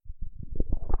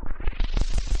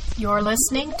You're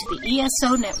listening to the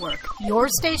ESO Network, your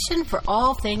station for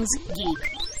all things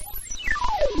geek.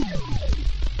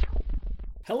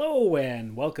 Hello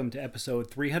and welcome to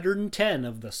episode 310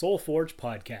 of the Soul Forge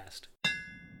podcast.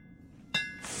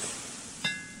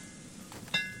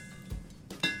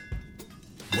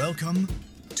 Welcome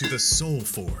to the Soul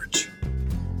Forge,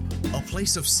 a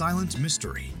place of silent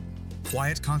mystery,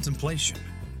 quiet contemplation,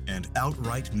 and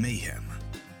outright mayhem.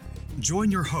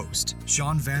 Join your host,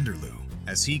 Sean Vanderloo,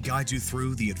 as he guides you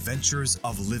through the adventures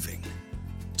of living.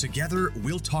 Together,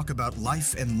 we'll talk about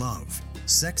life and love,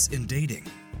 sex and dating,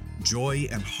 joy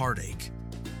and heartache,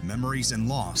 memories and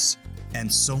loss,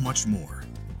 and so much more.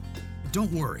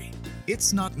 Don't worry,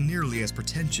 it's not nearly as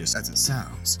pretentious as it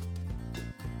sounds.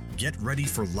 Get ready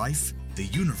for life, the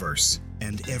universe,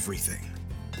 and everything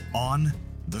on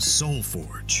the Soul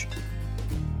Forge.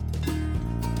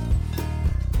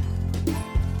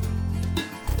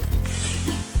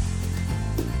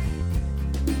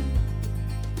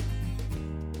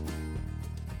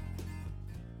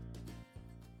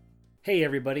 Hey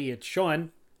everybody, it's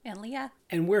Sean, And Leah.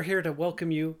 and we're here to welcome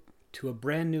you to a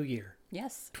brand new year,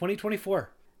 Yes.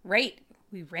 2024. Right.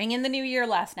 We rang in the new year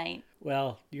last night.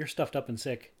 Well, you're stuffed up and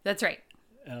sick. That's right.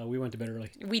 We went to bed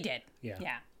early, We did. Yeah.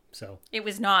 Yeah. so It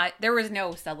was not, there was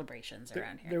no celebrations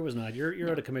around here. there was not. You're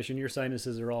out of commission. Your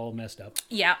sinuses are all messed up.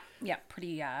 Yeah. Yeah.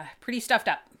 Pretty stuffed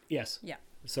up. Yes. Yeah.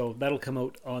 So that'll come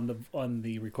out on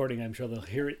the recording. I'm sure they'll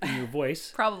hear it in your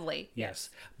voice. Probably. Yes.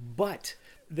 But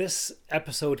this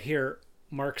episode here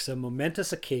marks a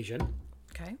momentous occasion.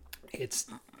 Okay. It's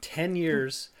 10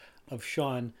 years of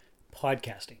Sean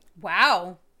podcasting.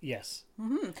 Wow. Yes.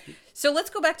 So let's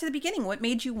go back to the beginning. What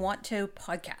made you want to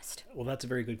podcast? Well, that's a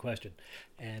very good question.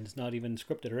 And it's not even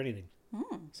scripted or anything.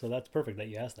 So that's perfect that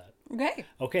you asked that. Okay.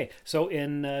 Okay. So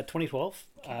in 2012,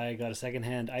 I got a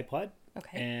secondhand iPod.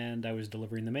 Okay. And I was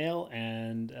delivering the mail.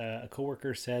 And a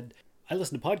coworker said, I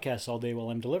listen to podcasts all day while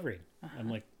I'm delivering. I'm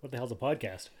like, what the hell's a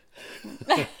podcast?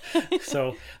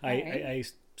 So I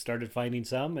started finding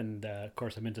some. And of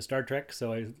course, I'm into Star Trek.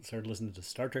 So I started listening to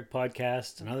Star Trek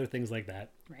podcasts and other things like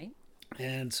that. Right.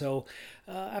 And so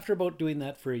after about doing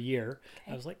that for a year,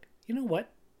 I was like, you know what?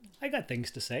 I got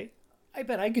things to say. I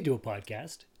bet I could do a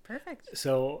podcast. Perfect.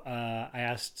 So I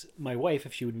asked my wife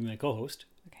if she would be my co-host.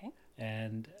 Okay.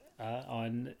 And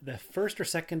on the 1st or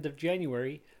 2nd of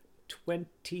January,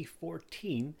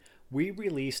 2014, we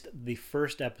released the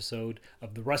first episode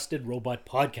of the Rusted Robot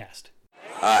podcast.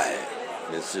 Hi,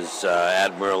 this is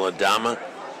Admiral Adama,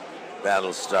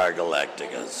 Battlestar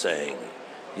Galactica, saying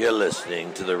you're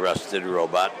listening to the Rusted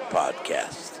Robot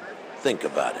podcast. Think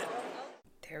about it.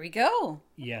 There we go.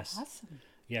 Yes. Awesome.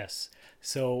 Yes.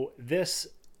 So this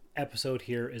episode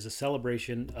here is a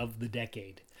celebration of the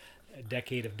decade. A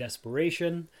decade of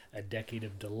desperation, a decade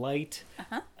of delight,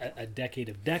 a decade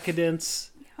of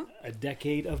decadence, a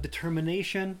decade of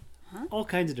determination, all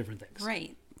kinds of different things.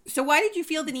 Right. So why did you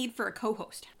feel the need for a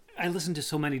co-host? I listened to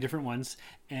so many different ones,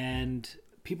 and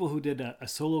people who did a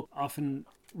solo often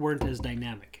weren't as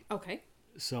dynamic. Okay.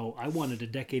 So I wanted a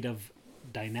decade of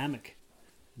dynamism?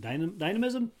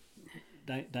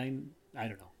 I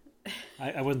don't know.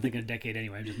 I wasn't thinking a decade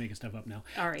anyway. I'm just making stuff up now.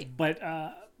 All right. But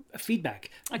feedback,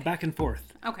 back and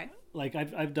forth. Okay. Like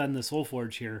I've done the Soul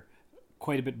Forge here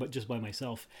quite a bit, but just by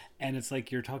myself. And it's like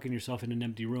you're talking to yourself in an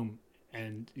empty room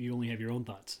and you only have your own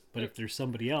thoughts. But if there's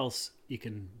somebody else, you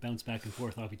can bounce back and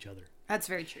forth off each other. That's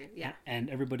very true. Yeah. And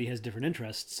everybody has different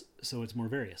interests, so it's more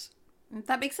various.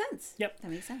 That makes sense. Yep. That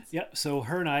makes sense. Yep. So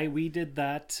her and I, we did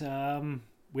that.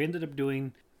 We ended up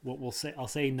doing what I'll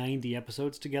say 90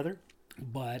 episodes together,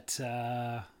 but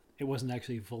it wasn't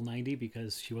actually a full 90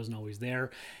 because she wasn't always there.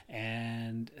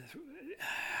 And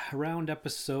around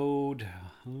episode,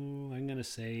 I'm going to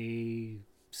say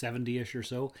 70-ish or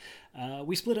so,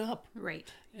 we split up.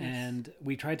 Right. And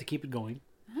we tried to keep it going.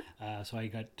 So I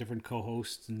got different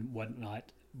co-hosts and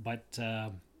whatnot. But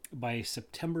by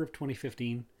September of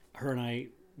 2015, her and I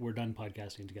were done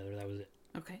podcasting together. That was it.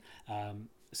 Okay.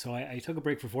 So I took a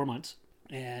break for 4 months,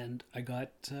 and I got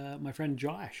my friend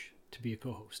Josh to be a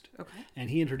co-host. Okay. And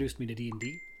he introduced me to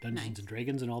D&D, Dungeons Nice. and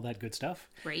Dragons, and all that good stuff.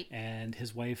 Great. And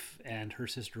his wife and her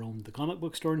sister owned the comic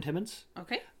book store in Timmins.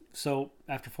 Okay. So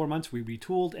after 4 months, we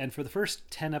retooled, and for the first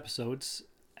 10 episodes,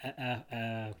 at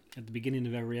the beginning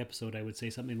of every episode, I would say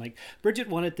something like, Bridget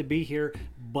wanted to be here,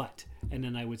 but, and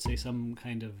then I would say some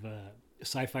kind of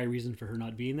sci-fi reason for her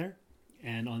not being there.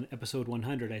 And on episode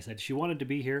 100, I said she wanted to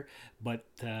be here, but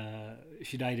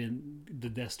she died in the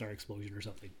Death Star explosion or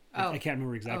something. Oh, I can't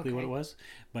remember exactly what okay. it was,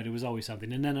 but it was always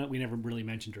something. And then we never really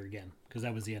mentioned her again because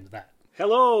that was the end of that.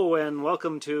 Hello and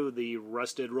welcome to the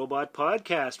Rusted Robot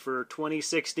Podcast for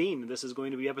 2016. This is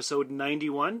going to be episode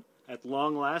 91. At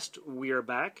long last, we are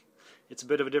back. It's a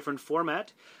bit of a different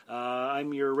format.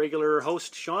 I'm your regular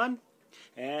host, Sean,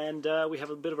 and we have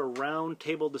a bit of a round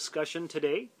table discussion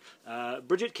today.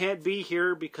 Bridget can't be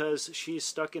here because she's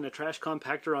stuck in a trash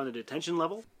compactor on a detention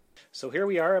level. So here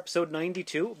we are, episode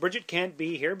 92. Bridget can't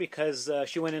be here because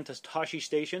she went into Toshi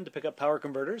Station to pick up power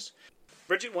converters.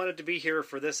 Bridget wanted to be here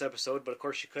for this episode, but of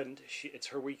course she couldn't. It's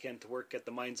her weekend to work at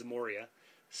the Mines of Moria,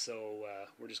 so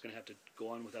we're just going to have to go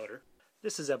on without her.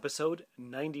 This is episode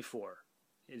 94.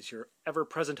 It is your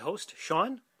ever-present host,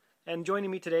 Sean, and joining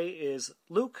me today is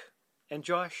Luke and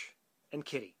Josh and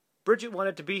Kitty. Bridget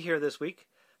wanted to be here this week,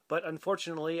 but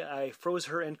unfortunately I froze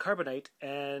her in carbonite,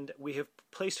 and we have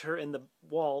placed her in the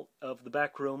wall of the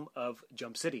back room of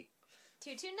Jump City.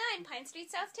 229 Pine Street,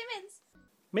 South Timmins.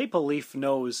 Maple Leaf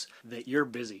knows that you're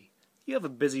busy. You have a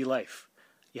busy life.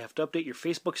 You have to update your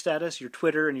Facebook status, your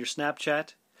Twitter, and your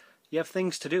Snapchat. You have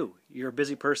things to do. You're a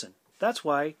busy person. That's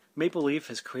why Maple Leaf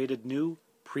has created new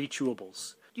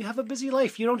pre-chewables. You have a busy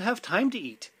life. You don't have time to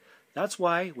eat. That's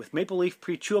why, with Maple Leaf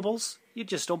pre-chewables, you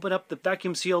just open up the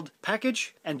vacuum-sealed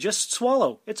package and just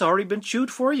swallow. It's already been chewed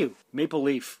for you. Maple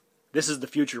Leaf. This is the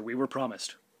future we were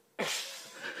promised.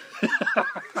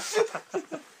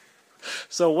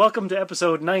 So welcome to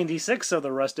episode 96 of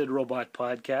the Rusted Robot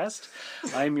Podcast.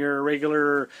 I'm your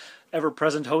regular,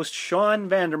 ever-present host, Sean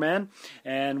Vanderman,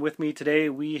 and with me today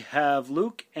we have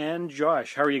Luke and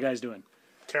Josh. How are you guys doing?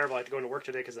 Terrible. I have to go into work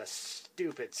today because of that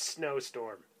stupid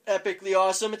snowstorm. Epically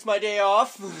awesome. It's my day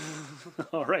off.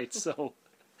 All right, so,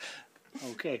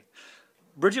 okay.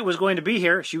 Bridget was going to be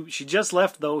here. She just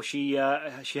left, though. She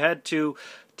had to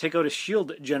take out a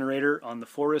shield generator on the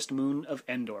forest moon of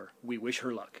Endor. We wish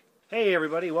her luck. Hey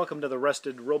everybody, welcome to the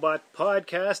Rusted Robot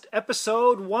Podcast,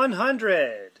 episode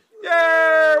 100! Yay!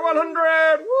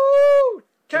 100! Woo!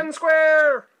 10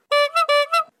 square!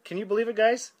 Can you believe it,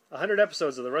 guys? 100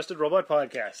 episodes of the Rusted Robot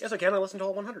Podcast. Yes, I can. I listened to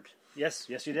all 100. Yes,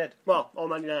 you did. Well, all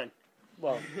 99.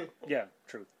 Well, yeah,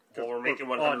 true. Well, we're making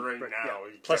 100 right now.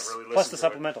 Yeah. You Plus, can't really plus the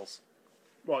listen to it. supplementals.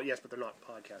 Well, yes, but they're not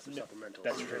podcasts. They're supplementals.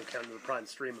 that's They true. don't count in the prime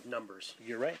stream of numbers.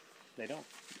 You're right. They don't.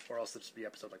 Or else it'd just be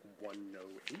episode like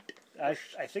 108.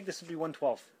 I think this would be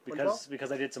 112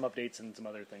 because I did some updates and some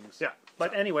other things. Yeah.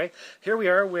 But anyway, here we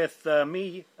are with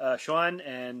me, Sean,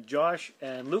 and Josh,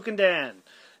 and Luke and Dan.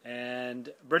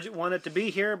 And Bridget wanted to be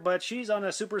here, but she's on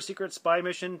a super secret spy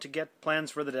mission to get plans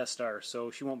for the Death Star,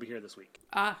 so she won't be here this week.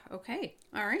 Okay.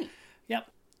 All right. Yep.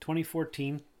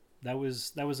 2014. That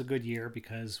was a good year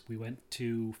because we went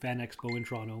to Fan Expo in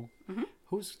Toronto. Mm-hmm.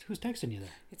 Who's texting you there?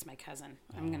 It's my cousin.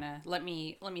 I'm gonna let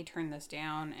me turn this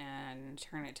down and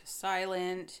turn it to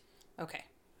silent. Okay.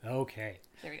 Okay.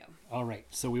 There we go. All right.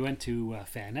 So we went to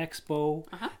Fan Expo,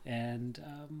 and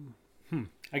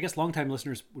I guess longtime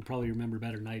listeners would probably remember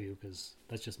better than I do because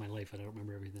that's just my life. I don't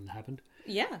remember everything that happened.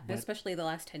 Yeah, especially the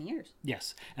last 10 years.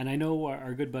 Yes, and I know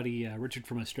our good buddy Richard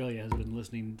from Australia has been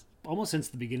listening almost since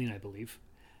the beginning, I believe.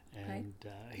 And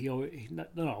he not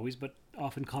always, but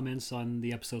often comments on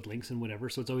the episode links and whatever.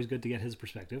 So it's always good to get his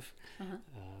perspective.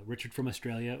 Richard from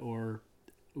Australia, or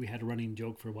we had a running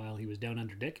joke for a while. He was Down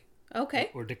Under Dick.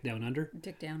 Okay. Or Dick Down Under.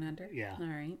 Dick Down Under. Yeah. All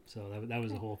right. So that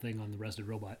was the whole thing on the Rusted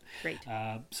Robot. Great.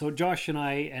 So Josh and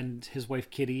I and his wife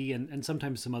Kitty and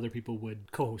sometimes some other people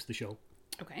would co-host the show.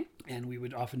 Okay. And we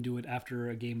would often do it after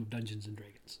a game of Dungeons and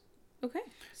Dragons. Okay.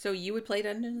 So you would play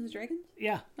Dungeons and Dragons?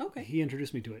 Yeah. Okay. He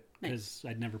introduced me to it because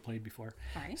I'd never played before.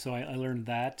 All right. So I learned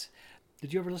that.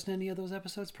 Did you ever listen to any of those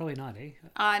episodes? Probably not, eh?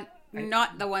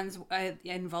 Not the ones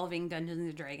involving Dungeons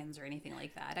and Dragons or anything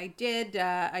like that. I did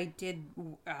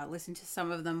listen to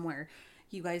some of them where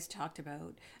you guys talked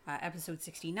about episode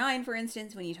 69, for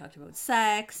instance, when you talked about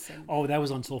sex. And, Oh, that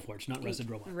was on Soulforge, not Rusted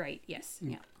Robot. right. Yes.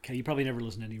 Yeah. Okay, you probably never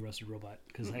listened to any Rusted Robot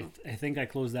because I think I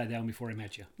closed that down before I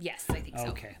met you. Yes, I think so.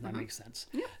 Okay, that makes sense.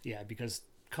 Yeah, because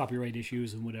copyright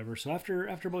issues and whatever. So after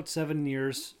about 7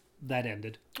 years, that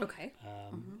ended. Okay.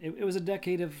 It was a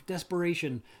decade of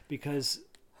desperation because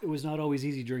it was not always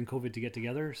easy during COVID to get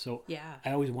together. So Yeah.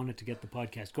 I always wanted to get the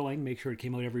podcast going, make sure it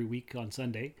came out every week on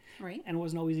Sunday. Right. And it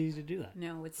wasn't always easy to do that.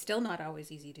 No, it's still not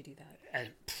always easy to do that.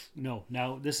 No.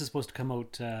 Now, this is supposed to come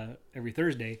out every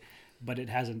Thursday, but it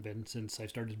hasn't been since I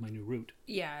started my new route.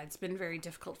 Yeah, it's been very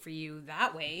difficult for you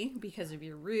that way because of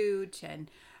your route and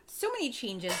so many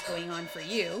changes going on for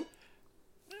you.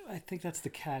 I think that's the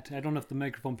cat. I don't know if the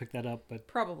microphone picked that up, but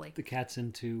Probably. the cat's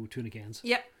into tuna cans.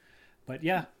 Yep. But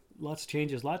yeah, lots of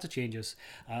changes.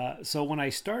 So when I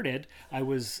started, I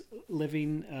was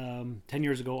living 10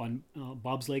 years ago on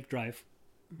Bob's Lake Drive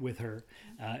with her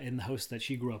in the house that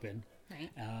she grew up in. Right.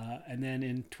 And then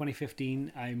in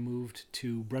 2015, I moved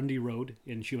to Grundy Road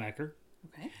in Schumacher.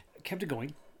 Okay. Kept it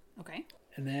going. Okay.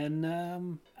 And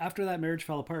then after that marriage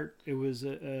fell apart, it was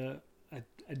a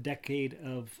decade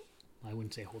of, I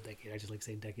wouldn't say a whole decade, I just like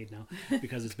saying decade now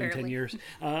because it's been 10 Barely. years,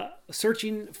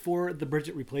 searching for the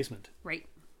Bridget replacement. Right.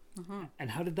 And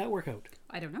how did that work out?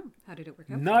 I don't know. How did it work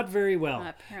out? Not very well.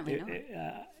 Apparently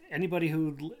not. Anybody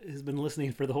who has been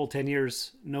listening for the whole 10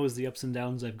 years knows the ups and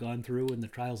downs I've gone through and the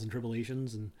trials and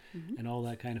tribulations and all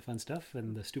that kind of fun stuff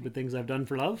and the stupid things I've done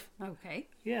for love. Okay.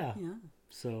 Yeah. Yeah.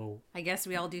 So I guess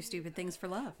we all do stupid things for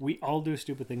love. we all do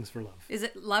stupid things for love. Is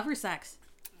it love or sex?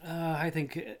 I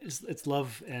think it's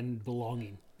love and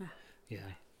belonging. Yeah.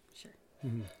 Sure.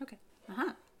 Mm-hmm. Okay.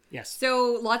 Uh-huh. Yes.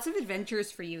 So lots of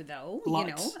adventures for you, though.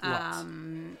 Lots.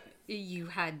 You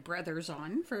had brothers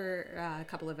on for a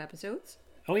couple of episodes.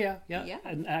 Oh, yeah. Yeah.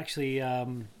 And actually,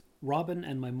 Robin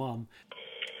and my mom.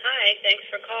 Hi, thanks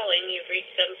for calling. You've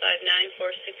reached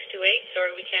 759-4628.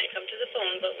 Sorry we can't come to the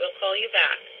phone, but we'll call you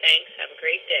back. Thanks. Have a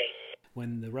great day.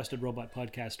 When the Rusted Robot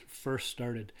podcast first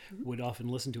started, would often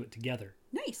listen to it together.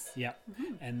 Nice. Yeah.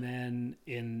 And then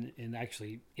in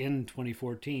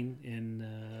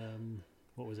 2014,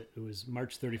 what was it? It was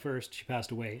March 31st, she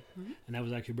passed away. And that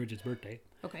was actually Bridget's birthday.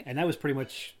 Okay. And that was pretty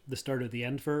much the start of the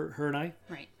end for her and I.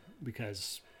 Right.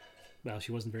 Because, well,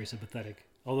 she wasn't very sympathetic.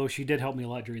 Although she did help me a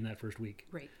lot during that first week.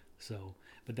 Right. So,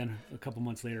 but then a couple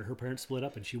months later, her parents split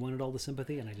up and she wanted all the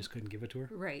sympathy and I just couldn't give it to her.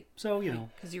 Right. So, you know.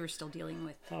 Because you were still dealing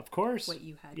with Of course. what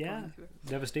you had Yeah. going through.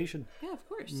 Devastation. Yeah, of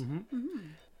course.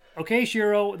 Okay,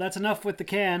 Shiro, that's enough with the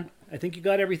can. I think you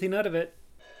got everything out of it.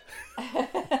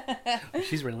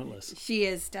 She's relentless. She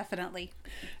is, definitely.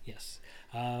 Yes.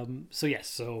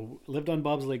 So lived on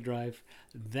Bob's Lake Drive,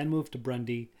 then moved to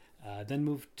Grundy, then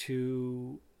moved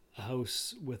to a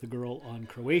house with a girl on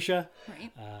Croatia.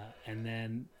 Right. And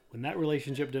then when that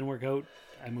relationship didn't work out,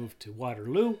 I moved to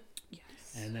Waterloo. Yes.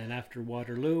 And then after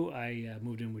Waterloo, I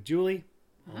moved in with Julie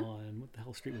on, what the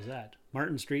hell street was that?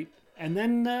 Martin Street. And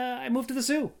then I moved to the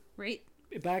Sioux. Right.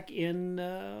 Back in,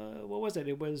 what was it?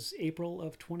 It was April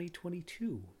of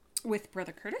 2022. With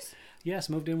Brother Curtis? Yes,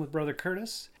 moved in with Brother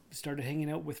Curtis. Started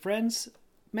hanging out with friends.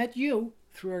 Met you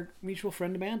through our mutual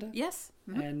friend Amanda. Yes.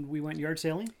 And we went yard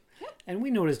sailing. And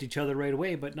we noticed each other right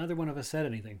away, but neither one of us said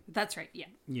anything. That's right, yeah.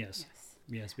 Yes.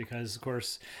 Yes, because, of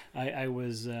course, I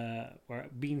was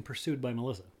being pursued by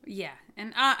Melissa. Yeah,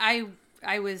 and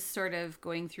I was sort of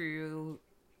going through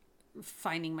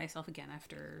finding myself again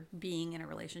after being in a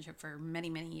relationship for many,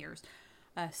 many years.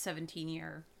 A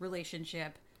 17-year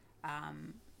relationship.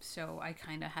 So I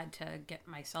kind of had to get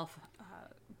myself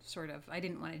I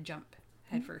didn't want to jump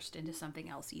headfirst into something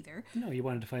else either. No, you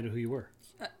wanted to find out who you were.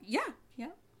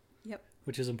 Yep.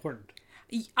 Which is important.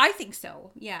 I think so,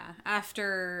 yeah.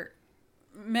 After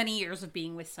many years of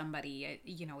being with somebody,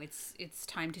 it's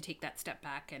time to take that step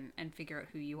back and figure out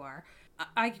who you are.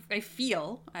 I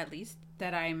feel, at least,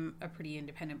 that I'm a pretty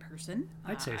independent person.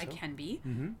 I'd say so. I can be.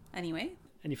 Anyway.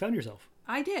 And you found yourself.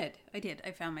 I did.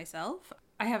 I found myself.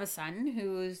 I have a son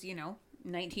who's,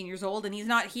 19 years old, and he's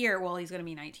not here. Well, he's going to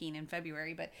be 19 in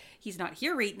February, but he's not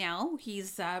here right now.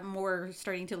 He's more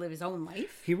starting to live his own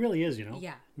life. He really is,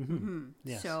 Yeah.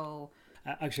 Yes. So.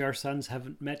 Actually, our sons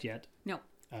haven't met yet. No.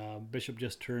 Bishop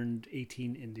just turned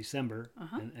 18 in December,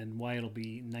 and Wyatt will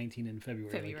be 19 in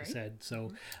February. Like you said.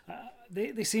 So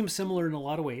they seem similar in a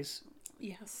lot of ways.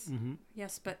 Yes.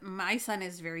 Yes, but my son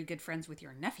is very good friends with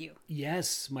your nephew.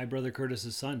 Yes, my brother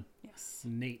Curtis's son. Yes.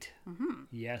 Nate.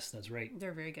 Yes, that's right.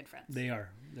 They're very good friends. They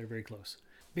are. They're very close.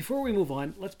 Before we move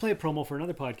on, let's play a promo for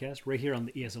another podcast right here on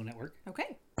the ESO Network.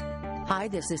 Okay. Hi,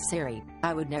 this is Siri.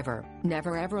 I would never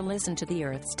ever listen to the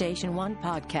Earth Station 1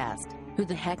 podcast. Who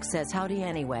the heck says howdy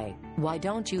anyway? Why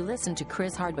don't you listen to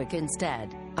Chris Hardwick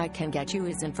instead? I can get you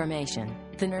his information.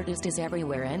 The Nerdist is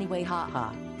everywhere anyway,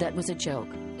 haha. That was a joke.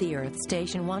 The Earth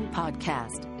Station 1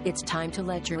 podcast. It's time to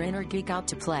let your inner geek out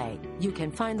to play. You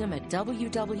can find them at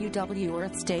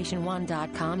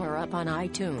www.earthstation1.com or up on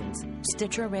iTunes,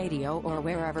 Stitcher Radio, or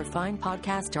wherever fine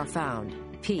podcasts are found.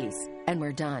 Peace, and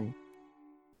we're done.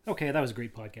 Okay, that was a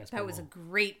great podcast promo. That was a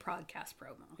great podcast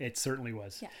promo. It certainly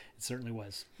was. Yeah. It certainly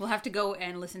was. We'll have to go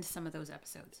and listen to some of those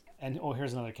episodes. And,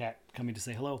 here's another cat coming to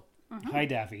say hello. Hi,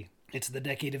 Daffy. It's the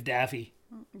decade of Daffy.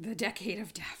 The decade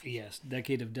of Daffy. Yes,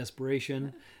 decade of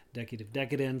desperation, decade of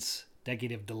decadence,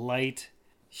 decade of delight.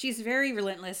 She's very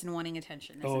relentless in wanting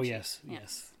attention, isn't she? Yes.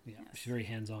 Yeah. She's very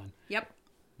hands-on. Yep.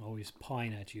 Always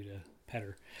pawing at you to pet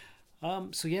her.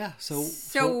 So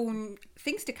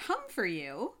things to come for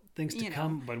you. Things to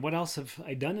come, but what else have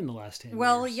I done in the last 10 years?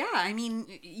 Well, yeah, I mean,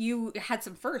 you had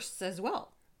some firsts as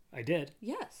well. I did.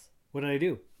 Yes. What did I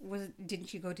do?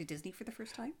 Didn't you go to Disney for the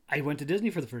first time? I went to Disney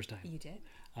for the first time. You did?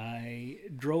 I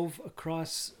drove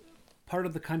across part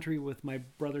of the country with my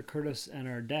brother Curtis and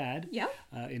our dad. Yeah.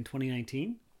 In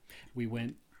 2019. We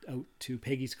went out to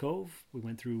Peggy's Cove. We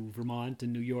went through Vermont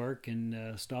and New York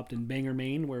and stopped in Bangor,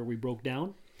 Maine, where we broke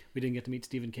down. We didn't get to meet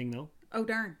Stephen King, though. Oh,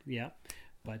 darn. Yeah.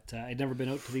 But I'd never been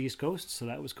out to the East Coast, so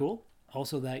that was cool.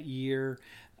 Also that year,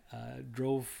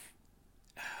 drove,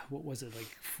 what was it, like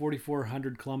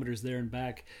 4,400 kilometers there and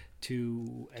back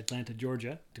to Atlanta,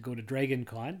 Georgia, to go to Dragon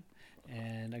Con.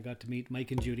 And I got to meet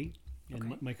Mike and Judy.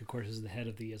 And Mike, of course, is the head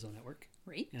of the ESO Network.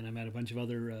 Right. And I met a bunch of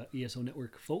other ESO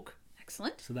Network folk.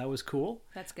 Excellent. So that was cool.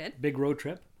 That's good. Big road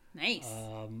trip. Nice.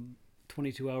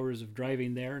 22 hours of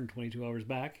driving there and 22 hours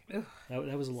back.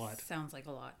 That was a lot. Sounds like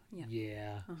a lot. Yeah.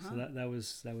 Yeah. So that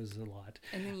was a lot.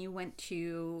 And then you went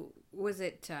to, was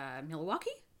it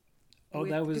Milwaukee? Oh,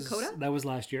 With that was Dakota? That was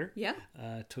last year. Yeah.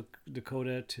 Took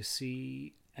Dakota to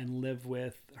see and live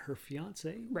with her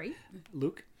fiance, Right.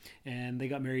 Luke, and they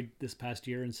got married this past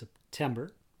year in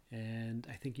September. And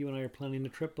I think you and I are planning a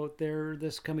trip out there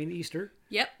this coming Easter.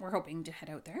 Yep, we're hoping to head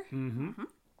out there.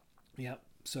 Yep.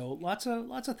 So lots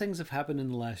of things have happened in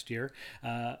the last year.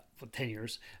 For 10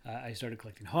 years, I started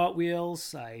collecting Hot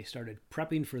Wheels. I started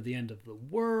prepping for the end of the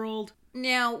world.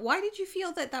 Now, why did you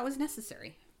feel that was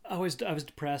necessary? I was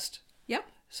depressed. Yep.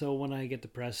 So when I get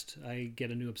depressed, I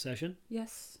get a new obsession.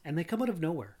 Yes. And they come out of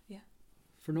nowhere. Yeah.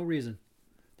 For no reason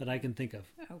that I can think of.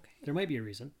 Okay. There might be a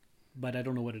reason, but I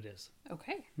don't know what it is.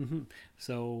 Okay.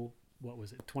 So what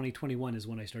was it? 2021 is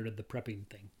when I started the prepping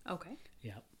thing. Okay.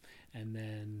 Yeah. And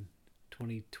then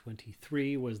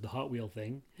 2023 was the Hot Wheel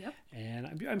thing. Yep.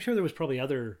 And I'm sure there was probably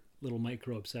other little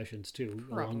micro obsessions too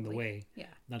along the Probably. way. Yeah.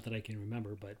 Not that I can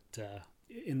remember, but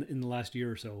in the last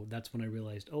year or so, that's when I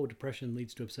realized, oh, depression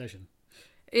leads to obsession.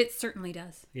 It certainly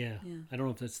does. Yeah. I don't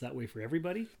know if that's that way for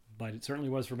everybody, but it certainly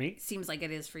was for me. Seems like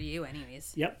it is for you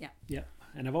anyways. Yep. Yeah. Yep.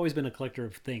 And I've always been a collector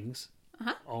of things.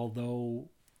 Uh-huh. Although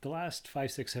the last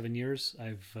 5, 6, 7 years,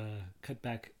 I've cut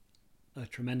back a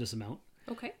tremendous amount.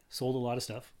 Okay. Sold a lot of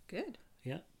stuff. Good.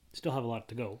 Yeah. Still have a lot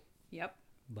to go. Yep.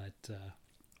 But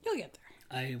You'll get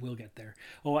there. I will get there.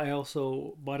 Oh, I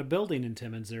also bought a building in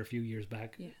Timmins there a few years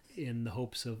back. Yes. In the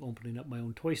hopes of opening up my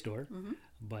own toy store.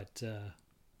 But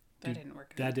That didn't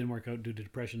work out. that didn't work out due to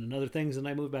depression and other things, and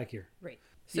I moved back here. Right.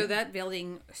 So that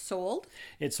building sold?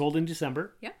 It sold in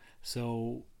December. Yeah.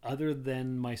 So other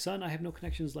than my son, I have no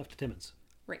connections left to Timmins.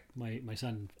 Right. My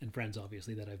son and friends,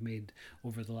 obviously, that I've made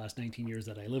over the last 19 years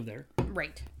that I live there.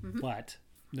 Right. But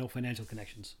no financial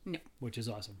connections. No. Which is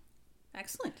awesome.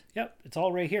 Excellent. Yep, it's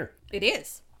all right here. It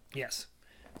is. Yes.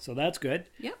 So that's good.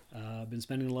 Yep. I've been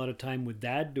spending a lot of time with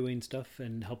Dad doing stuff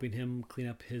and helping him clean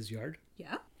up his yard.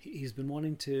 Yeah. He's been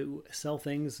wanting to sell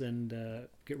things and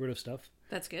get rid of stuff.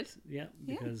 That's good. Yeah,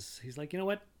 because he's like, you know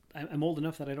what? I'm old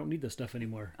enough that I don't need this stuff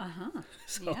anymore.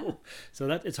 So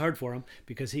that it's hard for him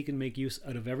because he can make use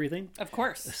out of everything. Of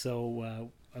course. So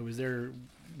I was there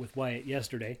with Wyatt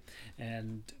yesterday,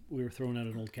 and we were throwing out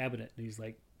an old cabinet, and he's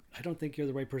like, I don't think you're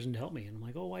the right person to help me. And I'm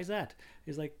like, oh, why is that?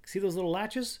 He's like, see those little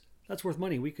latches? That's worth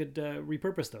money. We could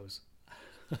repurpose those.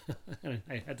 And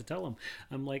I had to tell him,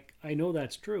 I'm like, I know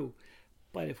that's true,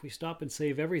 but if we stop and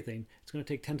save everything, it's going to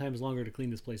take 10 times longer to clean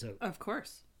this place out. Of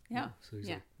course. Yeah. So he's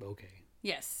like, okay.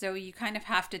 Yes. So you kind of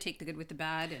have to take the good with the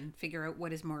bad and figure out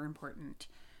what is more important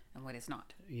and what is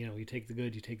not. You know, you take the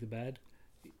good, you take the bad,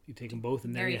 you take them both,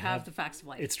 and there you have the facts of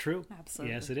life. It's true.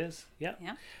 Absolutely. Yes, it is. Yeah.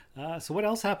 Yeah. So what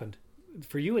else happened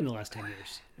for you in the last 10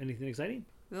 years? Anything exciting?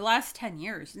 The last 10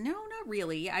 years? No, not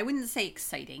really. I wouldn't say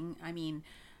exciting. I mean,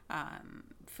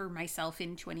 for myself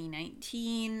in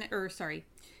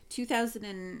 2000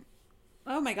 and,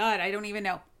 oh my God, I don't even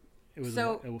know. It was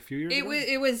a few years ago?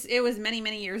 It was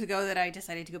many years ago that I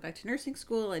decided to go back to nursing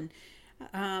school and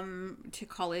to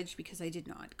college, because I did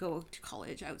not go to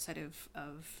college outside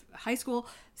of high school.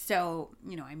 So,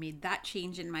 you know, I made that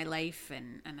change in my life,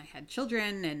 and I had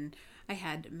children, and I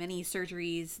had many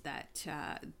surgeries that,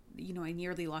 you know, I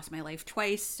nearly lost my life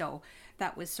twice. So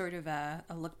that was sort of a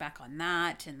look back on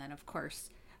that. And then, of course,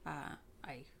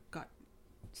 I got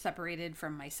separated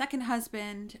from my second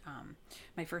husband.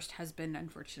 My first husband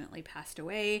unfortunately passed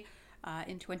away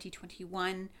in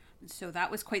 2021. So that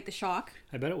was quite the shock.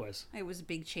 I bet it was. It was a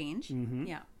big change. Mm-hmm.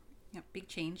 Yeah, big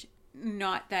change.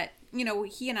 Not that, you know,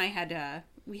 he and I had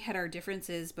we had our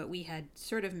differences, but we had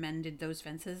sort of mended those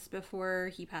fences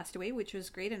before he passed away, which was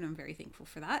great, and I'm very thankful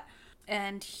for that.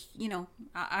 And, you know,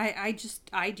 I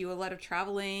do a lot of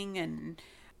traveling and,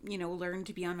 you know, learned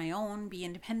to be on my own, be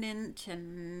independent,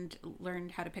 and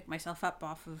learned how to pick myself up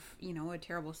off of, you know, a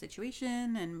terrible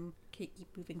situation and keep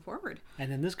moving forward.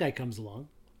 And then this guy comes along.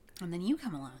 And then you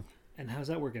come along. And how's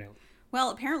that working out?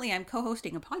 Well, apparently I'm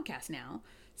co-hosting a podcast now.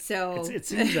 So It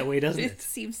seems that way, doesn't it? It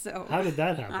seems so. How did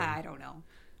that happen? I don't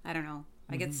know.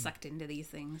 I get sucked into these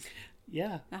things.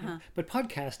 Yeah. But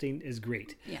podcasting is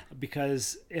great. Yeah.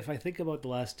 Because if I think about the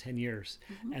last 10 years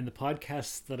and the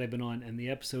podcasts that I've been on and the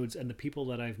episodes and the people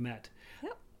that I've met,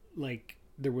 Yep. like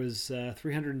there was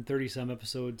 330 some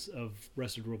episodes of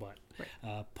Rusted Robot.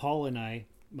 Right. Paul and I,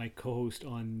 my co-host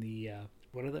on the,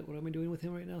 what am I doing with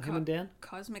him right now? Him and Dan?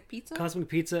 Cosmic Pizza? Cosmic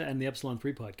Pizza and the Epsilon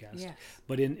 3 podcast. Yes.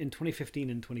 But in 2015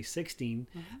 and 2016,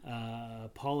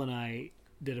 Paul and I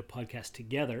did a podcast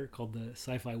together called the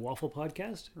Sci-Fi Waffle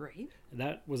Podcast. Right.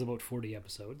 That was about 40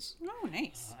 episodes. Oh,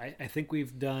 nice. I think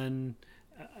we've done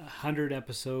 100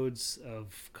 episodes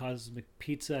of Cosmic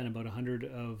Pizza and about 100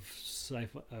 of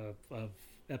of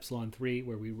Epsilon 3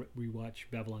 where we rewatch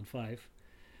Babylon 5.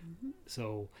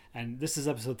 So, and this is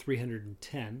episode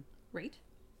 310. Right.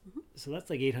 So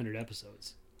that's like 800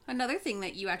 episodes. Another thing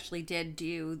that you actually did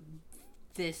do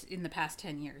this in the past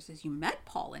 10 years is you met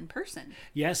Paul in person.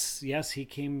 Yes, he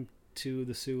came to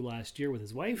the Sioux last year with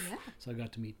his wife. Yeah. So I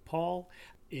got to meet Paul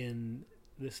in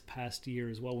this past year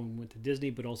as well when we went to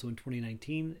Disney, but also in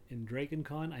 2019 in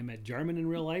DragonCon. I met Jarman in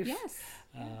real life. Yes.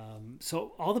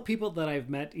 So all the people that I've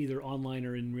met either online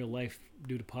or in real life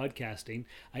due to podcasting,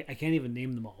 I can't even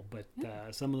name them all, but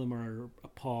some of them are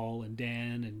Paul and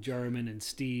Dan and Jarman and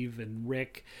Steve and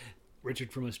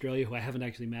Richard from Australia, who I haven't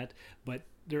actually met, but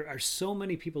there are so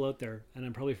many people out there, and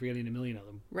I'm probably forgetting a million of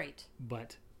them. Right.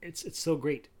 But it's so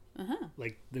great.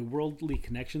 Like the worldly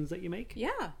connections that you make.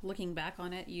 Yeah. Looking back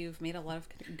on it, you've made a lot of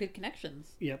good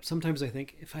connections. Yep. Sometimes I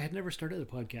think if I had never started a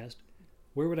podcast,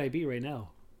 where would I be right now?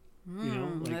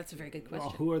 That's a very good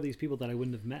question. Who are these people that I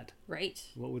wouldn't have met? Right.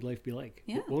 What would life be like?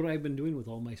 Yeah. What would I have been doing with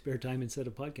all my spare time instead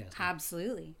of podcasting?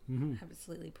 Absolutely.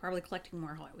 Absolutely. Probably collecting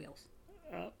more Hot Wheels.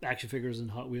 Action figures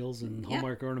and Hot Wheels and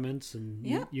Hallmark ornaments and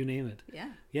you name it. Yeah.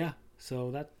 Yeah.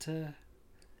 So that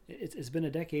it's been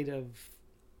a decade of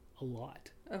a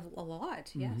lot. Of a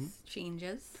lot, yes.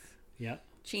 Changes. Yeah.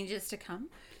 Changes to come.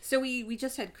 So we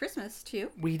just had Christmas too.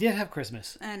 We did have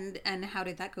Christmas. And how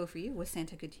did that go for you? Was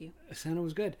Santa good to you? Santa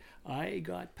was good. I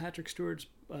got Patrick Stewart's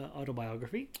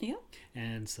autobiography. Yeah.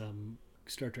 And some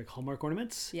Star Trek Hallmark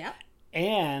ornaments. Yeah.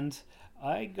 And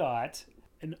I got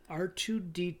an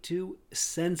R2-D2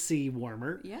 Sensi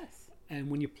warmer. Yes. And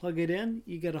when you plug it in,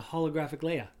 you get a holographic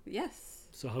Leia. Yes.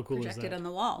 So how cool is that? Projected on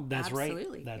the wall. That's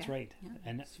Absolutely. right. That's right. Yeah.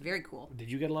 And it's very cool.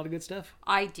 Did you get a lot of good stuff?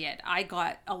 I did. I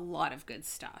got a lot of good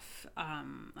stuff.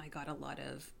 I got a lot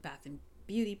of bath and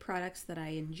beauty products that I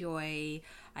enjoy.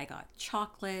 I got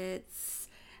chocolates.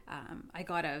 I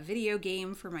got a video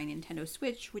game for my Nintendo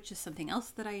Switch, which is something else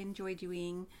that I enjoy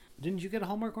doing. Didn't you get a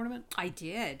Hallmark ornament? I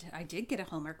did. I did get a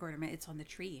Hallmark ornament. It's on the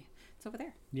tree. It's over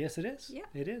there. Yes, it is. Yeah.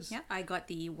 It is. Yeah. I got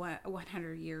the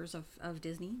 100 years of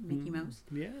Disney, Mickey Mouse.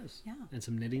 Yes. Yeah. And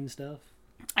some knitting stuff.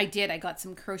 I did. I got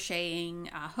some crocheting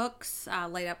hooks,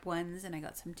 light up ones, and I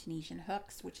got some Tunisian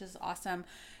hooks, which is awesome.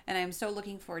 And I'm so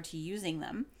looking forward to using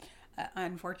them.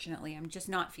 Unfortunately, I'm just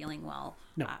not feeling well.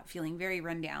 No. Feeling very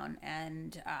run down.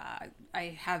 And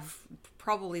I have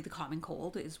probably the common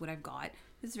cold is what I've got.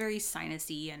 It's very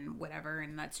sinusy and whatever.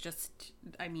 And that's just,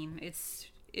 I mean,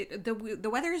 the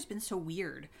weather has been so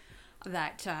weird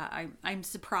that I'm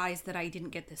surprised that I didn't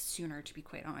get this sooner, to be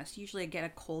quite honest. Usually I get a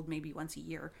cold maybe once a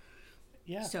year.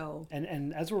 Yeah. So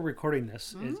and as we're recording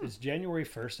this, it's January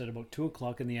 1st at about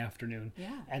 2:00 in the afternoon.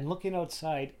 Yeah. And looking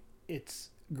outside,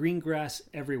 it's green grass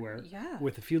everywhere. Yeah.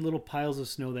 With a few little piles of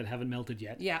snow that haven't melted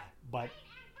yet. Yeah. But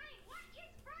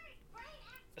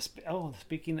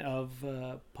speaking of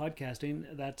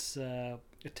podcasting, that's a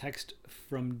text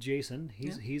from Jason.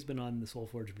 He's been on the Soul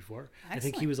Forge before. Excellent. I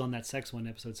think he was on that sex one,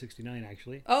 episode 69,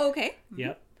 actually. Oh, okay.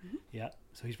 Yep. Yeah.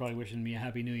 So he's probably wishing me a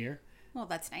happy new year. Well,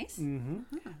 that's nice.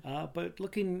 But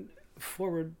looking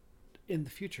forward in the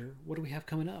future, what do we have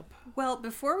coming up? Well,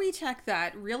 before we check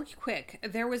that, really quick,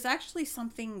 there was actually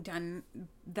something done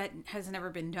that has never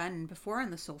been done before on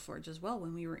the Soul Forge as well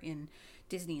when we were in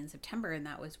Disney in September, and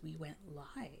that was we went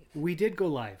live. We did go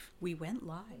live. We went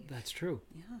live. That's true.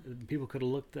 Yeah. People could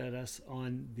have looked at us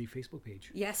on the Facebook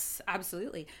page. Yes,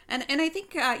 absolutely. And I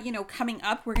think, coming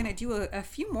up, we're going to do a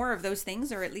few more of those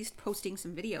things, or at least posting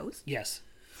some videos. Yes,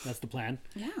 that's the plan.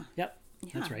 Yeah. Yep,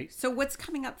 that's right. So what's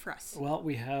coming up for us? Well,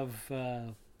 we have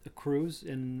a cruise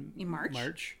in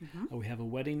March. We have a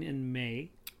wedding in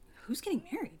May. Who's getting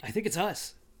married? I think it's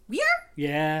us. We are?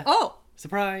 Yeah. Oh.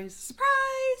 Surprise. Surprise.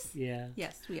 Yeah.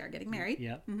 Yes, we are getting married.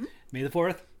 Yeah. May the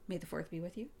 4th. May the 4th be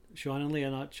with you. Sean and Leah,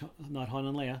 not Han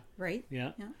and Leia. Right.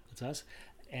 Yeah. That's us.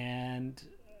 And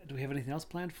do we have anything else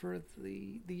planned for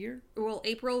the year? Well,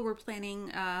 April, we're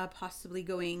planning possibly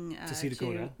going to see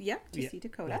Dakota. To see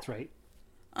Dakota. That's right.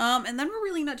 And then we're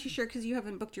really not too sure because you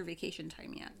haven't booked your vacation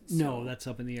time yet. So. No, that's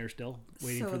up in the air still.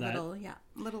 Waiting for that.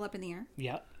 Little up in the air.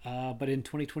 Yeah. But in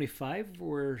 2025,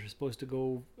 we're supposed to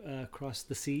go across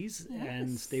the seas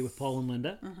and stay with Paul and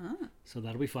Linda. So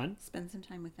that'll be fun. Spend some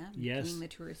time with them. Yes. Doing the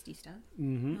touristy stuff.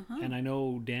 And I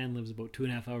know Dan lives about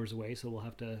 2.5 hours away, so we'll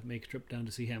have to make a trip down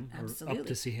to see him. Absolutely. Or up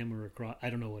to see him or across. I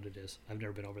don't know what it is. I've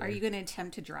never been over there. Are you going to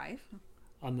attempt to drive?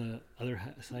 On the other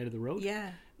side of the road?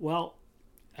 Yeah. Well,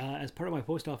 as part of my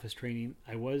post office training,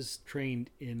 I was trained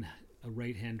in a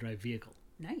right-hand drive vehicle.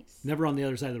 Nice. Never on the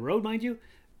other side of the road, mind you,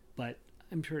 but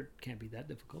I'm sure it can't be that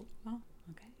difficult. Oh,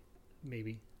 okay.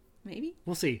 Maybe.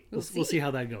 We'll see. We'll see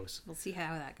how that goes. We'll see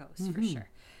how that goes for sure.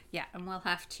 Yeah, and we'll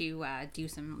have to do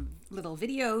some little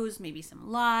videos, maybe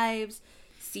some lives,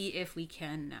 see if we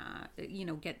can,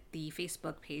 get the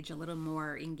Facebook page a little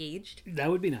more engaged.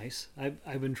 That would be nice.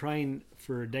 I've been trying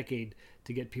for a decade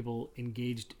to get people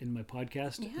engaged in my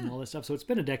podcast and all that stuff. So it's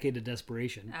been a decade of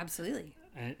desperation. Absolutely.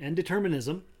 And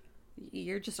determinism.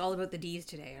 You're just all about the D's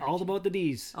today, aren't All about the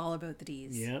D's. All about the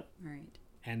D's. Yep. Right.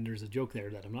 And there's a joke there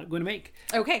that I'm not going to make.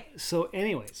 Okay. So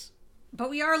anyways.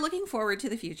 But we are looking forward to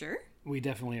the future. We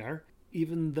definitely are.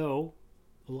 Even though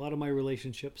a lot of my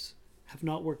relationships have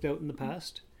not worked out in the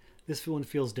past, this one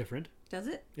feels different. Does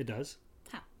it? It does.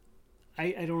 How?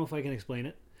 I don't know if I can explain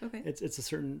it. Okay. It's a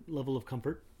certain level of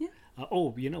comfort. Yeah.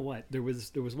 You know what? There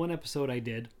was one episode I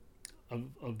did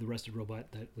of the Rusted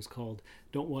Robot that was called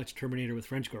 "Don't Watch Terminator with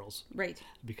French Girls." Right.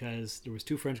 Because there was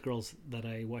 2 French girls that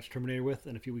I watched Terminator with,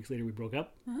 and a few weeks later we broke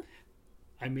up.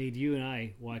 I made you and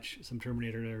I watch some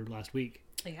Terminator last week.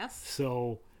 Yes.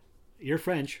 So you're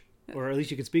French, or at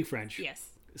least you can speak French.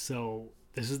 Yes. So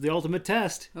this is the ultimate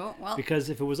test. Oh, well. Because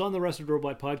if it was on the Rusted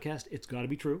Robot podcast, it's got to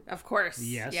be true. Of course.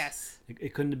 Yes.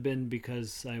 It couldn't have been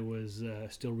because I was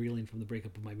still reeling from the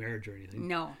breakup of my marriage or anything.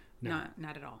 No. Not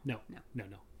at all. No.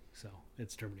 So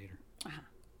it's Terminator.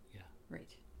 Yeah.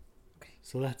 Right. Okay.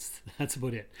 So that's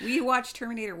about it. We watched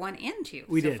Terminator 1 and 2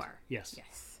 we so did. far. Yes.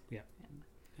 Yeah.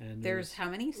 And there's how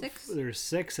many? 6? There's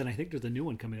 6, and I think there's a new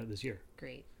one coming out this year.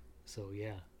 Great. So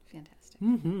yeah. Fantastic.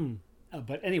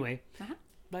 But anyway,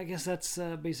 I guess that's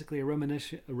basically a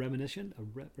reminiscence, a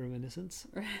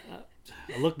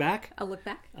look back. A look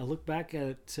back. A look back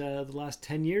at the last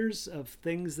 10 years of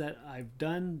things that I've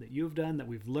done, that you've done, that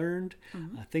we've learned,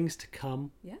 things to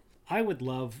come. Yeah. I would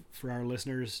love for our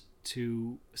listeners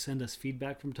to send us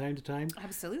feedback from time to time.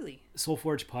 Absolutely.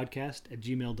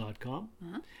 soulforgepodcast@gmail.com.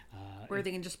 Or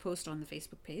they can just post on the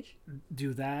Facebook page.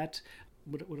 Do that.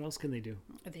 What else can they do?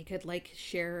 They could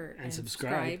share, and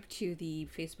subscribe to the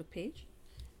Facebook page.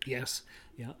 Yes.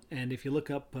 Yeah. And if you look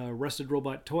up Rusted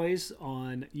Robot Toys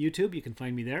on YouTube, you can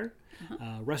find me there.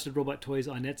 Rusted Robot Toys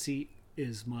on Etsy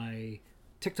is my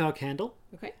TikTok handle.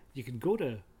 Okay. You can go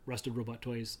to Rusted Robot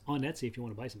Toys on Etsy if you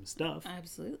want to buy some stuff.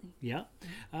 Absolutely. Yeah.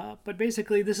 But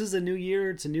basically, this is a new year.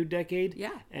 It's a new decade.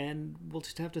 Yeah. And we'll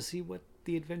just have to see what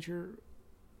the adventure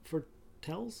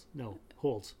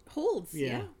holds. Holds. Yeah.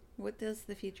 Yeah. What does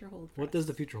the future hold for us? What does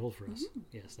the future hold for us?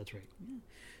 Yes, that's right. Yeah.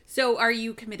 So are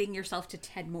you committing yourself to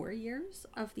 10 more years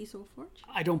of the Soul Forge?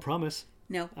 I don't promise.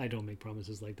 No. I don't make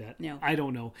promises like that. No. I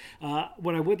don't know.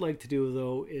 What I would like to do,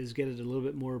 though, is get it a little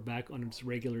bit more back on its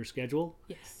regular schedule.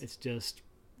 Yes. It's just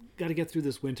got to get through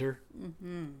this winter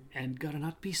and got to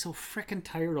not be so frickin'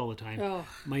 tired all the time. Oh,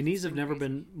 my knees have never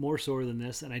been more sore than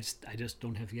this, and I just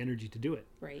don't have the energy to do it.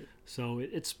 Right. So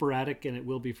it's sporadic, and it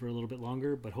will be for a little bit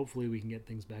longer, but hopefully we can get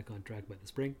things back on track by the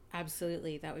spring.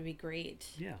 Absolutely. That would be great.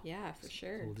 Yeah. Yeah, for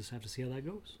sure. So we'll just have to see how that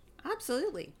goes.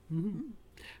 Absolutely.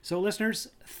 So listeners,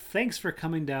 thanks for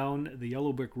coming down the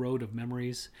yellow brick road of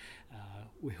memories.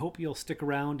 We hope you'll stick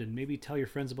around and maybe tell your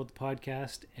friends about the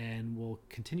podcast, and we'll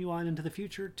continue on into the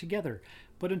future together.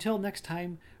 But until next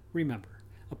time, remember,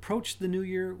 approach the new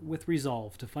year with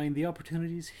resolve to find the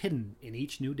opportunities hidden in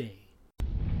each new day.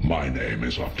 My name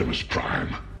is Optimus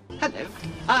Prime. Hello,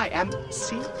 I am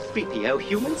C-3PO,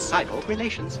 Human Cyborg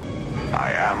Relations.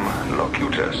 I am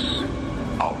Locutus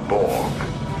of Borg.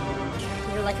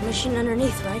 You're like a machine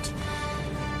underneath, right?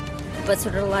 But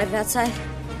sort of alive outside?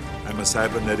 I'm a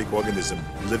cybernetic organism,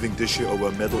 living tissue over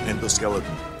a metal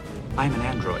endoskeleton. I'm an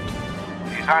android.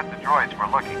 These aren't the droids we're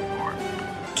looking for.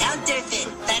 Counterfeit,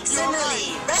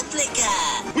 facsimile, replica.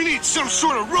 We need some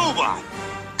sort of robot.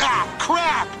 Ah,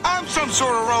 crap! I'm some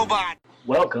sort of robot.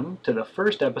 Welcome to the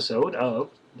first episode of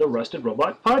the Rusted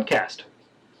Robot Podcast.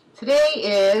 Today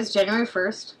is January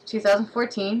 1st,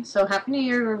 2014, so Happy New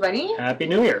Year, everybody. Happy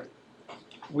New Year.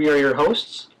 We are your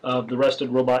hosts of the Rusted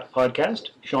Robot Podcast,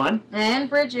 Sean. And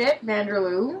Bridget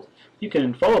Vanderloo. You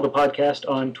can follow the podcast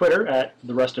on Twitter at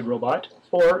The Rusted Robot,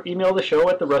 or email the show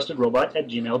at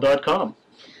therustedrobot@gmail.com.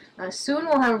 Soon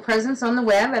we'll have a presence on the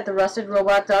web at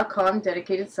therustedrobot.com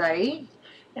dedicated site.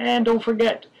 And don't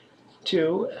forget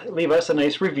to leave us a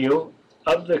nice review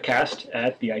of the cast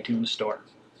at the iTunes Store.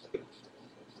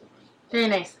 Very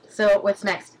nice. So what's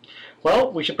next?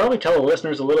 Well, we should probably tell the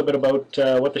listeners a little bit about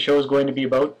what the show is going to be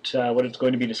about, what it's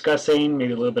going to be discussing,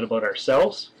 maybe a little bit about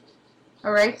ourselves.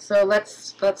 All right, so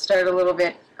let's start a little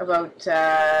bit about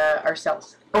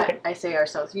ourselves. Okay. I say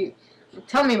ourselves. You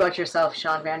tell me about yourself,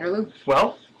 Sean Vanderloo.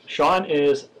 Well, Sean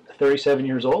is 37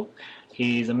 years old.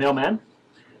 He's a mailman.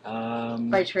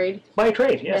 By trade? By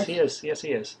trade, yes, he is. Yes,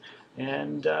 he is.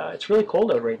 And it's really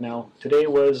cold out right now. Today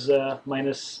was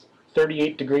minus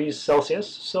 38 degrees Celsius,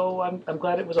 so I'm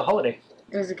glad it was a holiday.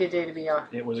 It was a good day to be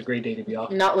off. It was a great day to be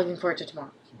off. Not looking forward to tomorrow.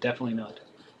 Definitely not.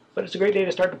 But it's a great day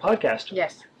to start the podcast.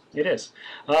 Yes. It is.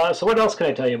 So what else can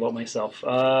I tell you about myself?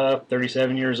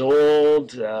 37 years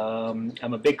old.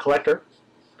 I'm a big collector.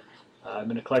 I've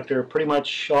been a collector pretty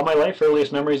much all my life.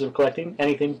 Earliest memories of collecting,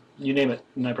 anything, you name it,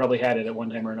 and I probably had it at one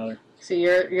time or another. So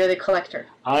you're the collector.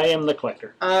 I am the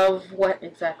collector. Of what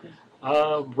exactly?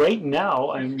 Right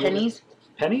now, I'm... Pennies?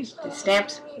 Pennies?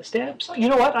 Stamps? Stamps. You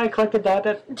know what? I collected that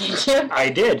at... Did you? I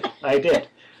did.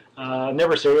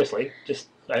 Never seriously. Just,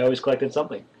 I always collected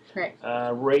something. Right.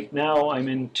 Right now, I'm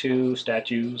into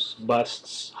statues,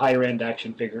 busts, higher-end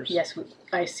action figures. Yes,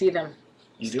 I see them.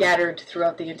 You scattered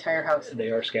throughout the entire house. They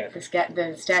are scattered.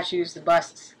 The statues, the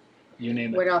busts. You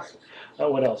name it. What else?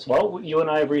 What else? Well, you and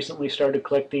I have recently started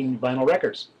collecting vinyl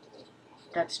records.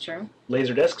 That's true.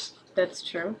 Laser discs. That's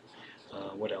true.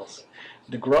 What else?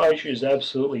 The garage is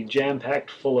absolutely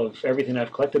jam-packed full of everything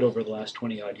I've collected over the last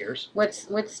 20-odd years. What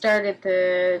started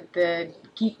the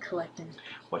geek collecting?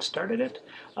 What started it?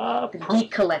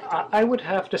 Geek collecting. I would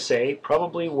have to say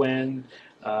probably when,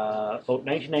 about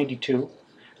 1992,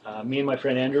 me and my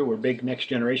friend Andrew were big Next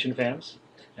Generation fans,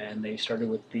 and they started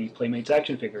with the Playmates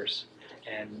action figures.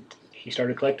 And he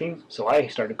started collecting, so I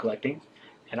started collecting,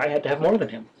 and I had to have more than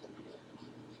him.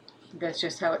 That's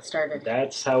just how it started.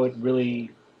 That's how it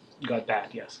really got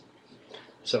bad, yes.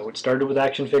 So it started with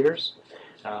action figures.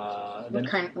 What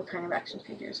kind of action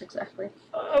figures exactly?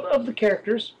 Of the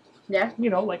characters. Yeah. You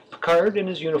know, like Picard in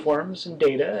his uniforms and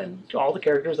Data and all the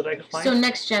characters that I could find. So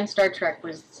Next Gen Star Trek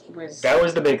was... That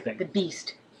was the big thing. The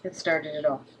beast that started it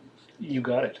all. You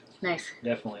got it. Nice.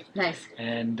 Definitely. Nice.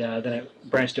 And then it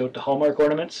branched out to Hallmark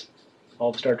ornaments,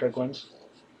 all the Star Trek ones,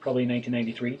 probably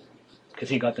 1993, because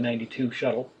he got the 92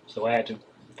 shuttle, so I had to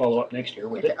follow up next year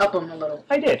with it. Up them a little.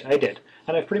 I did.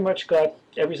 And I've pretty much got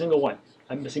every single one.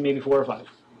 I'm missing maybe 4 or 5.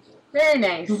 Very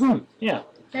nice. Mm-hmm. Yeah.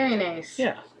 Very nice.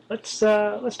 Yeah. Let's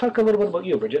talk a little bit about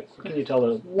you, Bridget. What can you tell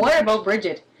the... What about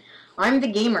Bridget? I'm the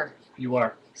gamer. You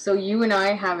are. So you and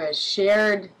I have a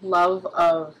shared love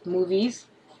of movies.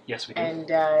 Yes, we do. And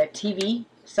TV,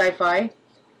 sci-fi,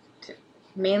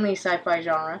 mainly sci-fi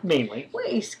genre. Mainly.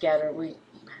 Way scattered. We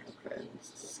have a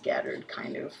scattered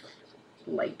kind of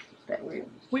like that we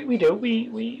do.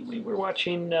 We were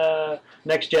watching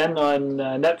Next Gen on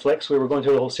Netflix. We were going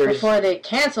through the whole series. Before they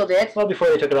canceled it. Well, before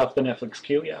they took it off the Netflix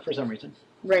queue, yeah, for some reason.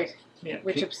 Right. Yeah.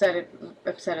 Which upset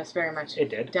us very much. It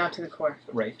did. Down to the core.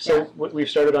 Right. So we've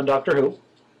started on Doctor Who.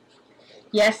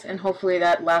 Yes, and hopefully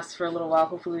that lasts for a little while.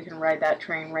 Hopefully we can ride that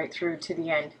train right through to the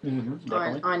end. Mm-hmm,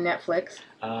 on Netflix.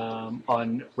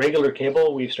 On regular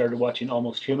cable, we've started watching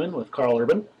Almost Human with Carl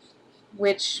Urban.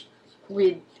 Which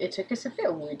it took us a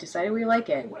bit. We decided we like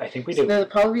it. I think we do. So there'll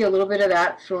probably be a little bit of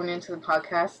that thrown into the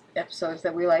podcast episodes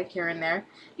that we like here and there.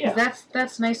 Yeah.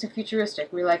 That's nice and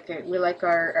futuristic. We like it. We like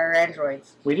our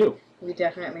androids. We do. We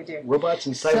definitely do. Robots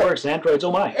and cyborgs and androids,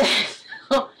 oh my.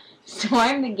 So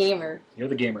I'm the gamer. You're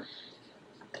the gamer.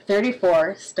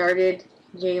 34, started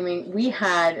gaming. We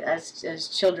had, as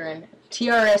children,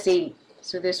 TRS-80.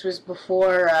 So this was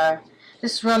before,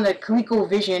 this was around the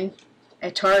ColecoVision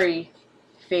Atari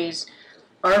phase.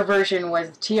 Our version was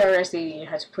TRS-80. You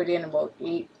had to put in about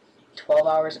 12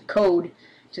 hours of code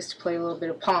just to play a little bit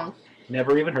of Pong.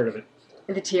 Never even heard of it.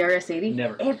 The TRS-80?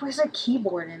 Never. It was a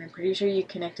keyboard, and I'm pretty sure you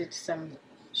connected to some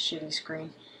shitty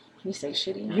screen. Can you say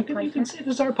shitty? You can say,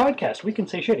 this is our podcast. We can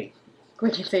say shitty. We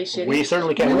can say shitty. We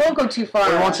certainly can. We won't go too far.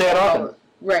 We won't say it often.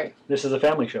 Right. This is a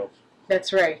family show.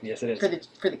 That's right. Yes, it is.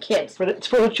 For the kids. It's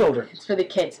for the children. It's for the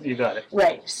kids. You got it.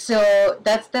 Right. So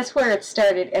that's where it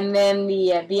started, and then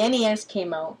the NES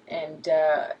came out, and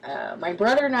my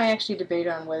brother and I actually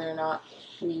debated on whether or not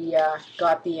we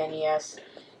got the NES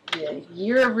the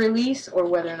year of release or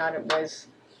whether or not it was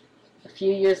a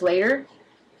few years later.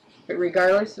 But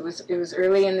regardless, it was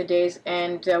early in the days,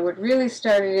 and what really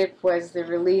started it was the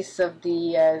release of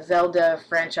the Zelda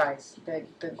franchise.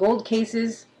 The gold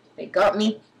cases, they got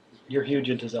me. You're huge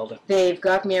into Zelda. They've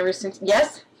got me ever since.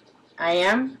 Yes, I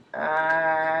am.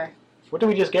 What did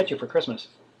we just get you for Christmas?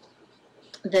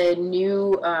 The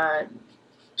new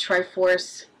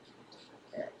Triforce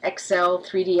XL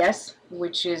 3DS,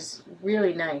 which is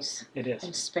really nice. It is.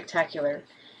 And spectacular.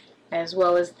 As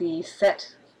well as the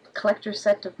collector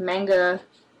set of Legend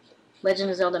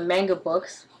of Zelda manga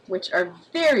books, which are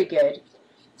very good.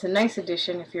 It's a nice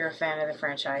addition if you're a fan of the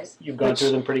franchise. You've gone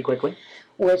through them pretty quickly.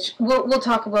 Which we'll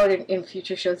talk about in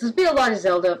future shows. There's been a lot of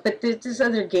Zelda, but there's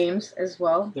other games as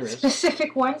well. There is.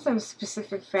 Specific ones. I'm a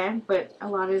specific fan, but a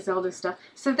lot of Zelda stuff.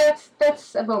 So that's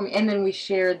about me. And then we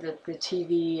share the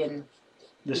TV and...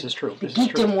 This is true. The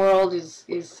geekdom world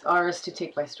is ours to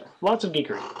take by storm. Lots of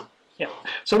geekery. Yeah.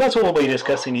 So that's what we'll be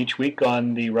discussing each week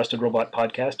on the Rusted Robot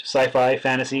podcast. Sci-fi,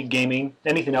 fantasy, gaming,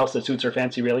 anything else that suits our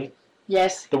fancy, really.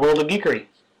 Yes. The world of geekery.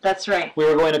 That's right. We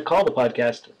were going to call the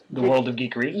podcast The World of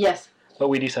Geekery. Yes. But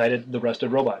we decided The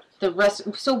Rusted Robot.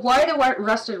 So why the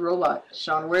Rusted Robot,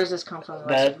 Sean? Where does this come from, the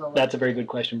Rusted Robot? That's a very good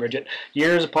question, Bridget.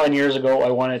 Years upon years ago,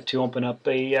 I wanted to open up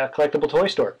a collectible toy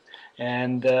store.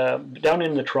 And down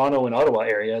in the Toronto and Ottawa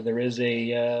area, there is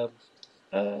a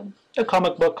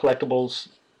comic book collectibles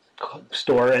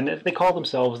store, and they call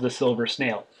themselves the Silver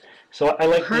Snail. So I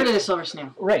like heard of the Silver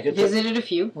Snail. Right. Visited a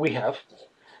few. We have.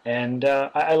 And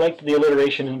I liked the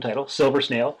alliteration in the title, Silver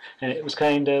Snail, and it was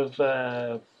kind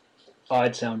of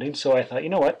odd sounding, so I thought, you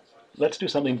know what, let's do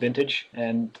something vintage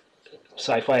and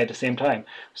sci-fi at the same time.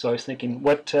 So I was thinking,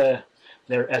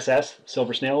 they're SS,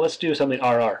 Silver Snail, let's do something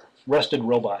RR, Rusted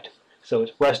Robot. So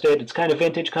it's rusted, it's kind of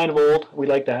vintage, kind of old, we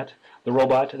like that. The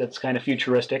robot, that's kind of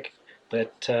futuristic,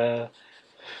 but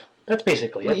that's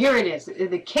basically it. Well, here it is.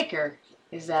 The kicker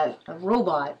is that a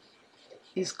robot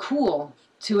is cool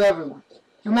to everyone.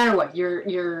 No matter what,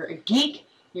 you're a geek,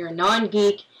 you're a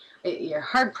non-geek, you're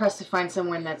hard-pressed to find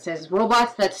someone that says,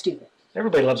 robots, that's stupid.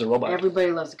 Everybody loves a robot. Everybody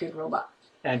loves a good robot.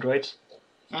 Androids.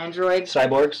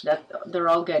 Cyborgs. They're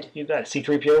all good. You've got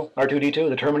C-3PO, R2-D2,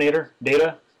 the Terminator,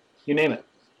 Data, you name it.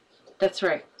 That's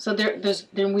right. So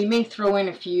then we may throw in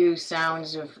a few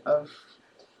sounds of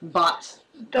bots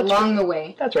along the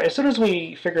way. That's right. As soon as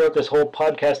we figure out this whole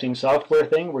podcasting software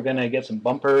thing, we're going to get some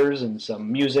bumpers and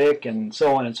some music and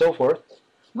so on and so forth.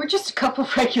 We're just a couple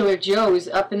regular Joes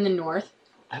up in the north.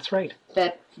 That's right.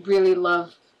 That really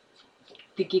love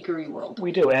the geekery world.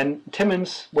 We do. And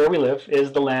Timmins, where we live,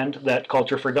 is the land that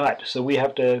culture forgot. So we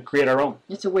have to create our own.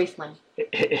 It's a wasteland.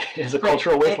 It is a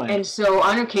cultural wasteland. And so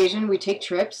on occasion we take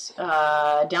trips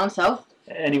down south.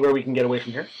 Anywhere we can get away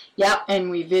from here. Yeah, and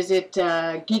we visit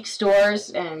geek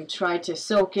stores and try to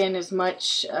soak in as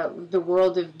much the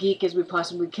world of geek as we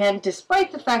possibly can,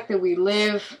 despite the fact that we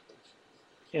live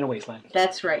in a wasteland.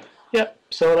 That's right. Yep,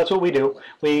 so that's what we do.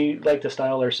 We like to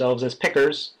style ourselves as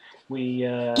pickers.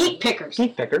 Geek pickers.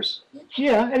 Geek pickers.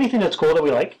 Yeah, anything that's cool that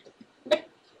we like.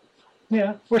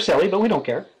 Yeah, we're silly, but we don't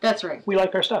care. That's right. We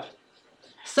like our stuff.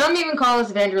 Some even call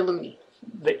us Vanderloony.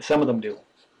 Some of them do.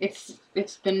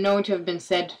 It's been known to have been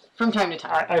said from time to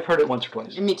time. I've heard it once or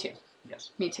twice. And me too.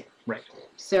 Yes. Me too. Right.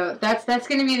 So that's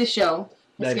going to be the show.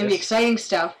 It's going to be exciting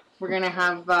stuff. We're going to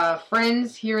have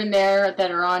friends here and there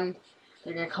that are on.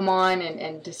 They're going to come on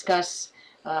and discuss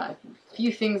a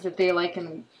few things that they like in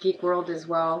the geek world as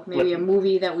well. Maybe a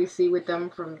movie that we see with them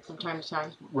from time to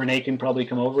time. Renee can probably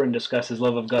come over and discuss his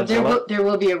love of Godzilla. There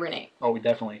will be a Renee. Oh,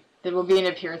 definitely. There will be an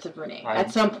appearance of Renee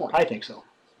at some point. I think so.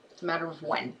 It's a matter of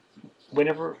when.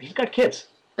 Whenever. He's got kids.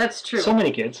 That's true. So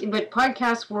many kids. But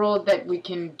podcast world, that we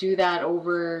can do that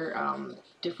over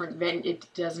different it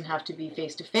doesn't have to be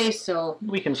face-to-face, so...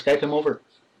 We can Skype him over.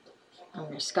 I'm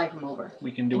going to Skype him over.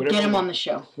 We can do whatever. Get him on the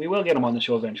show. We will get him on the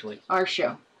show eventually. Our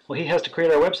show. Well, he has to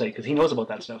create our website because he knows about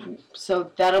that stuff.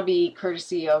 So that'll be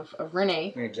courtesy of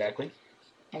Renee. Exactly.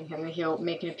 And he'll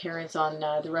make an appearance on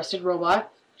the Rusted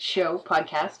Robot show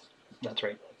podcast. That's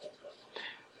right.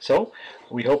 So,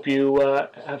 we hope you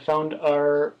have found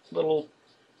our little,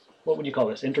 what would you call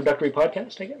this, introductory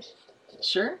podcast, I guess?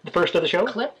 Sure. The first of the show.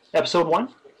 Clip. Episode 1.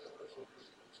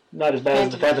 Not as bad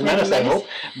as the Phantom Menace, I hope.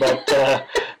 But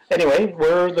anyway,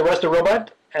 we're the Rusted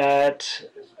Robot at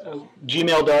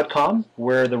gmail.com.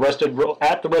 We're at the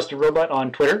Rusted Robot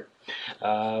on Twitter.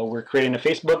 We're creating a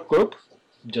Facebook group,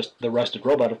 just the Rusted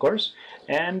Robot, of course.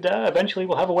 And eventually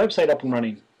we'll have a website up and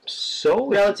running. So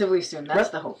relatively soon. That's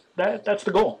the hope. That's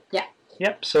the goal. Yeah.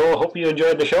 Yep. So I hope you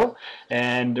enjoyed the show,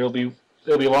 and it'll be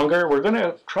longer. We're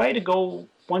gonna try to go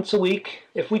once a week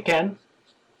if we can.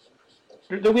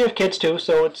 We have kids too,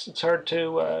 so it's hard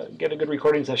to get a good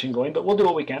recording session going, but we'll do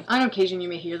what we can. On occasion, you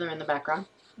may hear them in the background.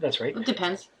 That's right. It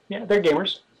depends. Yeah, they're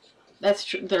gamers. That's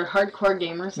true. They're hardcore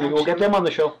gamers. Maybe we'll get them on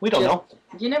the show. We don't know.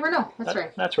 You never know. That's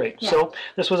right. That's right. Yeah. So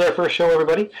this was our first show,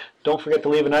 everybody. Don't forget to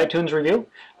leave an iTunes review.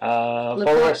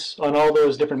 Follow us on all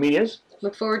those different medias.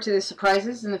 Look forward to the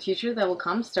surprises in the future that will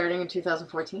come starting in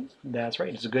 2014. That's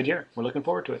right. It's a good year. We're looking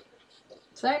forward to it.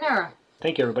 Sayonara.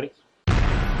 Thank you, everybody.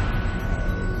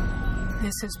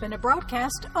 This has been a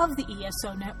broadcast of the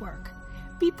ESO Network.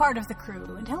 Be part of the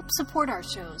crew and help support our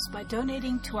shows by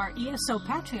donating to our ESO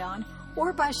Patreon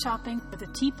or by shopping at the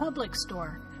TeePublic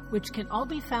store, which can all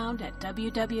be found at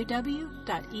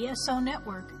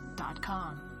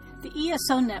www.esonetwork.com. The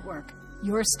ESO Network,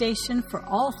 your station for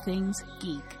all things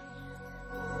geek.